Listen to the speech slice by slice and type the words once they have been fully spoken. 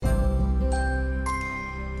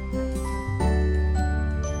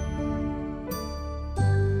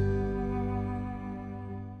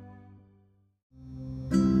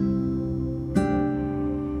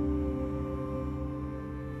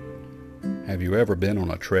Have you ever been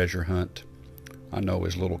on a treasure hunt? I know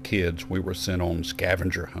as little kids we were sent on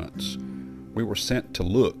scavenger hunts. We were sent to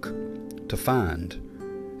look, to find,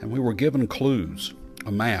 and we were given clues,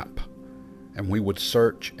 a map, and we would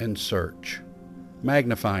search and search.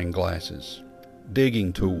 Magnifying glasses,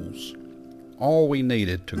 digging tools, all we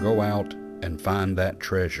needed to go out and find that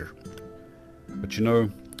treasure. But you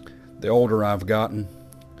know, the older I've gotten,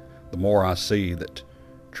 the more I see that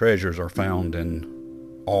treasures are found in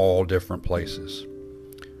all different places.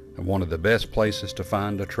 And one of the best places to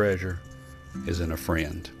find a treasure is in a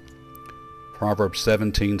friend. Proverbs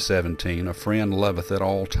 17:17, a friend loveth at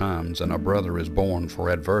all times, and a brother is born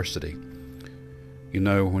for adversity. You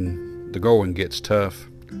know, when the going gets tough,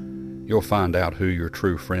 you'll find out who your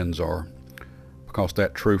true friends are, because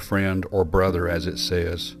that true friend, or brother as it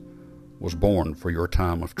says, was born for your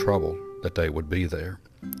time of trouble, that they would be there.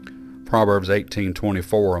 Proverbs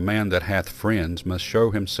 18:24, a man that hath friends must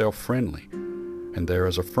show himself friendly, and there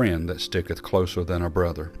is a friend that sticketh closer than a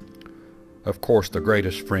brother. Of course, the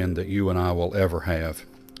greatest friend that you and I will ever have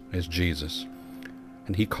is Jesus,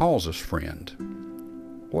 and he calls us friend.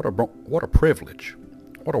 What a privilege,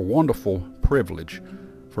 what a wonderful privilege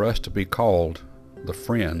for us to be called the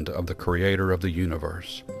friend of the Creator of the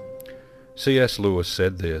universe. C.S. Lewis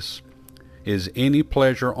said this, "Is any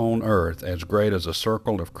pleasure on earth as great as a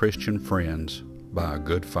circle of Christian friends by a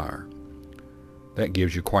good fire?" That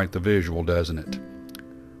gives you quite the visual, doesn't it?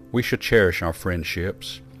 We should cherish our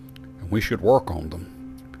friendships, and we should work on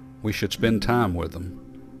them. We should spend time with them,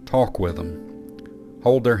 talk with them,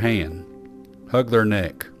 hold their hand, hug their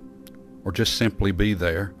neck, or just simply be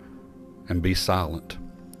there and be silent.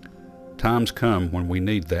 Times come when we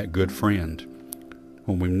need that good friend,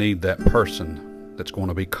 when we need that person that's going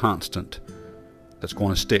to be constant, that's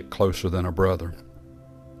going to stick closer than a brother.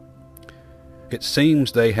 It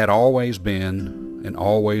seems they had always been and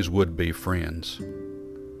always would be friends.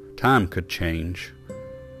 Time could change,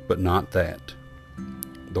 but not that.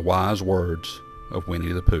 The wise words of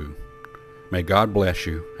Winnie the Pooh. May God bless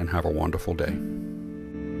you and have a wonderful day.